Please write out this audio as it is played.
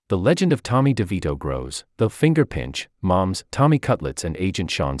The legend of Tommy DeVito grows, the finger pinch, moms, Tommy Cutlets and agent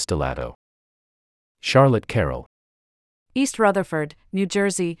Sean Stellato. Charlotte Carroll. East Rutherford, New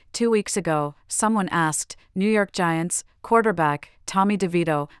Jersey. 2 weeks ago, someone asked New York Giants quarterback Tommy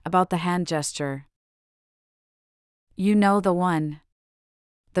DeVito about the hand gesture. You know the one.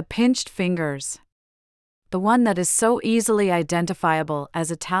 The pinched fingers. The one that is so easily identifiable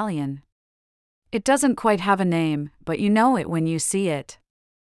as Italian. It doesn't quite have a name, but you know it when you see it.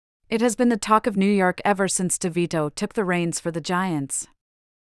 It has been the talk of New York ever since DeVito took the reins for the Giants.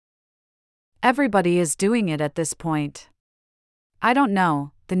 Everybody is doing it at this point. I don't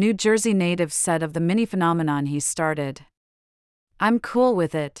know, the New Jersey native said of the mini phenomenon he started. I'm cool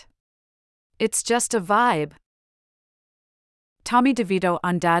with it. It's just a vibe. Tommy DeVito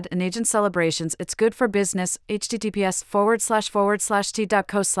on Dad and Agent Celebrations. It's good for business.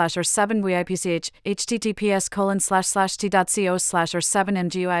 https://t.co/or7wipch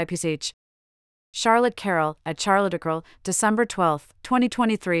https://t.co/or7mguipch. Charlotte Carroll at Charlotte Carroll, December 12,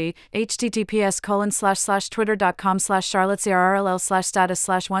 2023.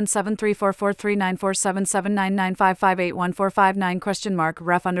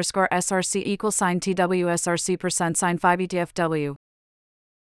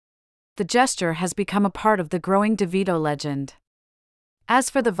 The gesture has become a part of the growing DeVito legend. As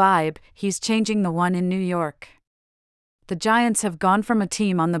for the vibe, he's changing the one in New York. The Giants have gone from a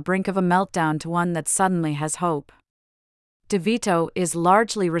team on the brink of a meltdown to one that suddenly has hope. DeVito is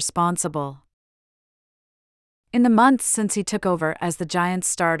largely responsible. In the months since he took over as the Giants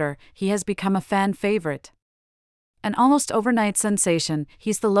starter, he has become a fan favorite. An almost overnight sensation,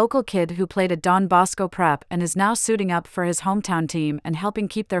 he's the local kid who played at Don Bosco Prep and is now suiting up for his hometown team and helping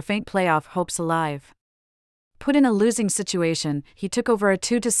keep their faint playoff hopes alive. Put in a losing situation, he took over a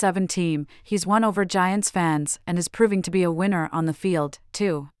 2-7 team, he's won over Giants fans, and is proving to be a winner on the field,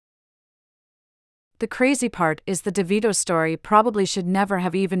 too. The crazy part is the DeVito story probably should never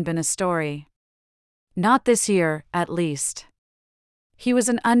have even been a story. Not this year, at least. He was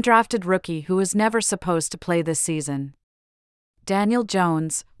an undrafted rookie who was never supposed to play this season. Daniel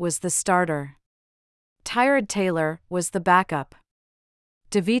Jones was the starter. Tyrod Taylor was the backup.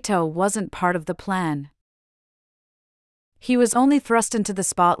 DeVito wasn't part of the plan. He was only thrust into the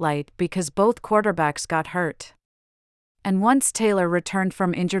spotlight because both quarterbacks got hurt. And once Taylor returned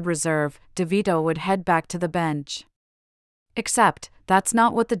from injured reserve, DeVito would head back to the bench. Except, that's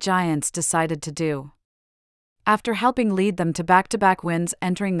not what the Giants decided to do. After helping lead them to back-to-back wins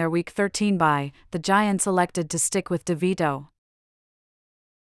entering their Week 13 bye, the Giants elected to stick with DeVito.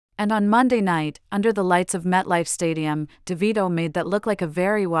 And on Monday night, under the lights of MetLife Stadium, DeVito made that look like a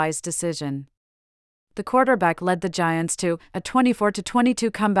very wise decision. The quarterback led the Giants to a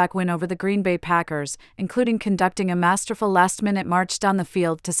 24-22 comeback win over the Green Bay Packers, including conducting a masterful last-minute march down the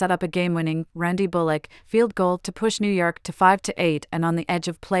field to set up a game-winning, Randy Bullock, field goal to push New York to 5-8 and on the edge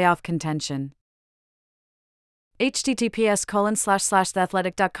of playoff contention.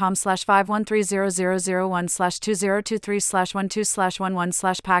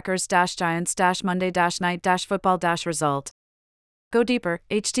 Go deeper,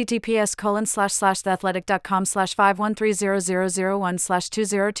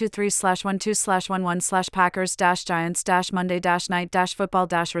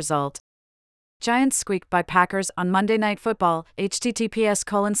 Giants squeak by Packers on Monday Night Football,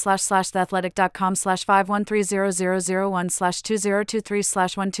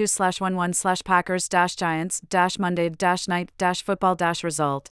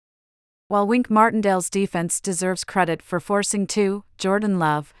 While Wink Martindale's defense deserves credit for forcing 2 Jordan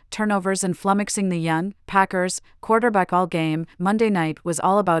Love turnovers and flummoxing the young Packers quarterback all game, Monday night was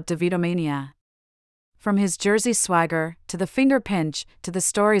all about DeVito mania. From his Jersey swagger, to the finger pinch, to the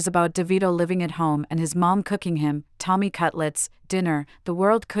stories about DeVito living at home and his mom cooking him, Tommy Cutlets, dinner, the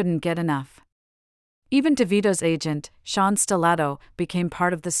world couldn't get enough. Even DeVito's agent, Sean Stellato, became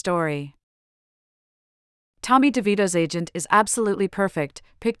part of the story. Tommy DeVito's agent is absolutely perfect.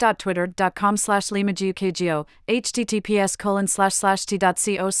 pic.twitter.com/limagukgo,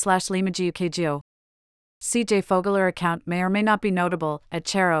 https://t.co/limagukgo. CJ Fogeler account may or may not be notable, at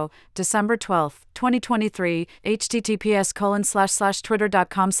Chero, December 12, 2023,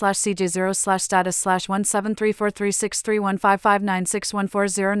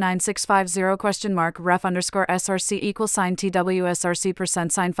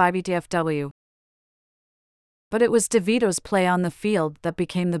 But it was DeVito's play on the field that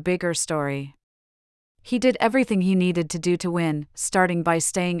became the bigger story. He did everything he needed to do to win, starting by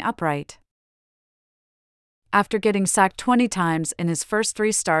staying upright. After getting sacked 20 times in his first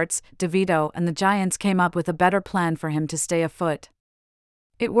 3 starts, DeVito and the Giants came up with a better plan for him to stay afoot.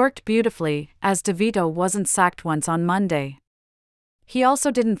 It worked beautifully, as DeVito wasn't sacked once on Monday. He also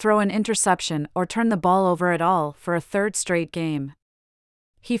didn't throw an interception or turn the ball over at all for a third straight game.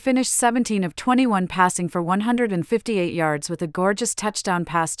 He finished 17 of 21 passing for 158 yards with a gorgeous touchdown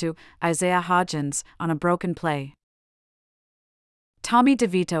pass to Isaiah Hodgins on a broken play. Tommy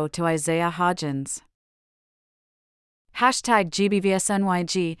DeVito to Isaiah Hodgins.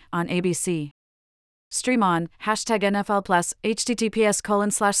 #GBVSNYG on ABC. Stream on #NFL Plus,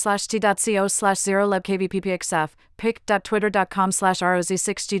 https://t.co/0lebkvppxf,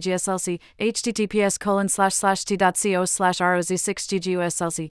 pic.twitter.com/ROZ6GGSLC,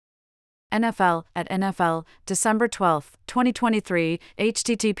 https://t.co/ROZ6GGUSLC. NFL at NFL, December 12, 2023,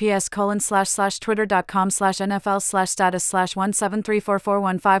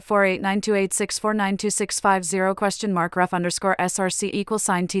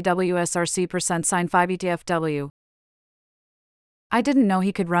 I didn't know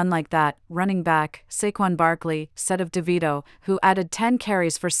he could run like that, running back, Saquon Barkley, said of DeVito, who added 10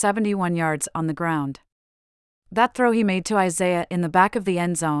 carries for 71 yards on the ground. That throw he made to Isaiah in the back of the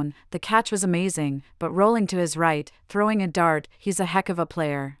end zone, the catch was amazing, but rolling to his right, throwing a dart, he's a heck of a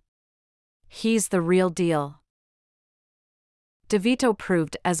player. He's the real deal. DeVito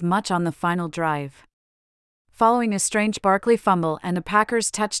proved as much on the final drive. Following a strange Barkley fumble and a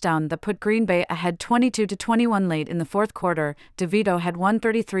Packers touchdown that put Green Bay ahead 22-21 late in the fourth quarter, DeVito had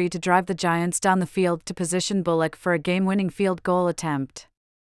 1:33 to drive the Giants down the field to position Bullock for a game-winning field goal attempt.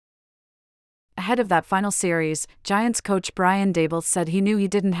 Ahead of that final series, Giants coach Brian Daboll said he knew he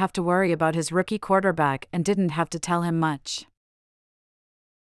didn't have to worry about his rookie quarterback and didn't have to tell him much.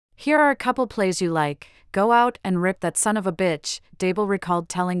 Here are a couple plays you like. Go out and rip that son of a bitch, Daboll recalled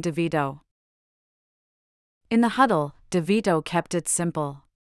telling DeVito. In the huddle, DeVito kept it simple.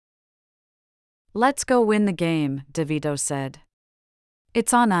 Let's go win the game, DeVito said.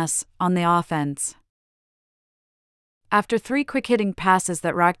 It's on us, on the offense. After 3 quick-hitting passes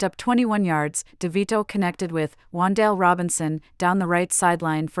that racked up 21 yards, DeVito connected with Wan'Dale Robinson down the right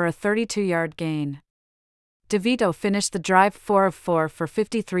sideline for a 32-yard gain. DeVito finished the drive 4 of 4 for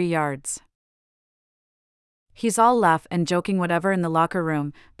 53 yards. He's all laugh and joking whatever in the locker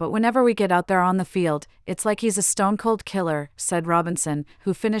room, but whenever we get out there on the field, it's like he's a stone-cold killer, said Robinson,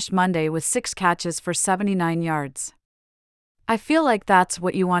 who finished Monday with 6 catches for 79 yards. I feel like that's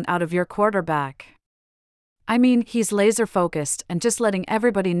what you want out of your quarterback. I mean, he's laser-focused and just letting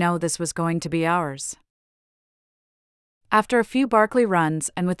everybody know this was going to be ours. After a few Barkley runs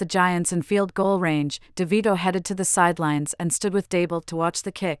and with the Giants in field goal range, DeVito headed to the sidelines and stood with Daboll to watch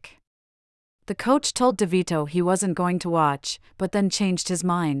the kick. The coach told DeVito he wasn't going to watch, but then changed his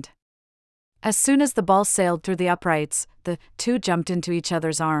mind. As soon as the ball sailed through the uprights, the two jumped into each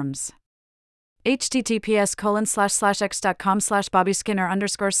other's arms.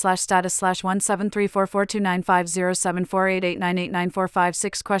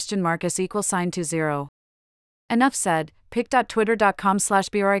 Enough said.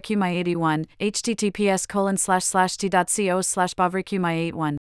 pic.twitter.com/briqmy81,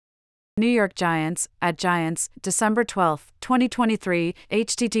 https://t.co/bovriqmy81. New York Giants, at Giants, December 12, 2023,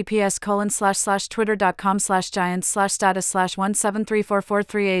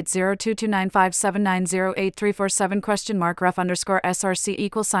 https://twitter.com/giants/status/1734438022957908347?mark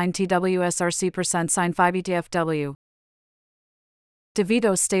ref_SRC=sign TWSRC%sign 5ETF.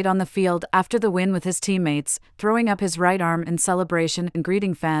 DeVito stayed on the field after the win with his teammates, throwing up his right arm in celebration and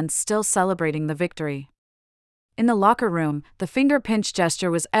greeting fans still celebrating the victory. In the locker room, the finger pinch gesture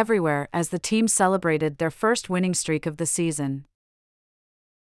was everywhere as the team celebrated their first winning streak of the season.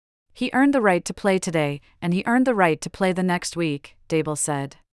 He earned the right to play today, and he earned the right to play the next week, Daboll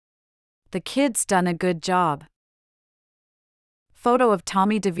said. The kid's done a good job. Photo of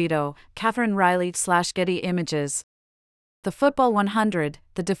Tommy DeVito, Catherine Riley/Getty Images. The Football 100,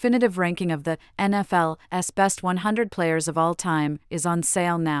 the definitive ranking of the NFL's best 100 players of all time, is on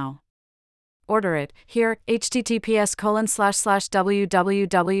sale now. Order it here.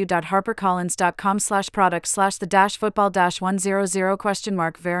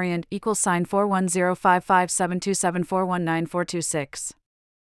 https://www.harpercollins.com/product/the-football-100 variant =$4105572741946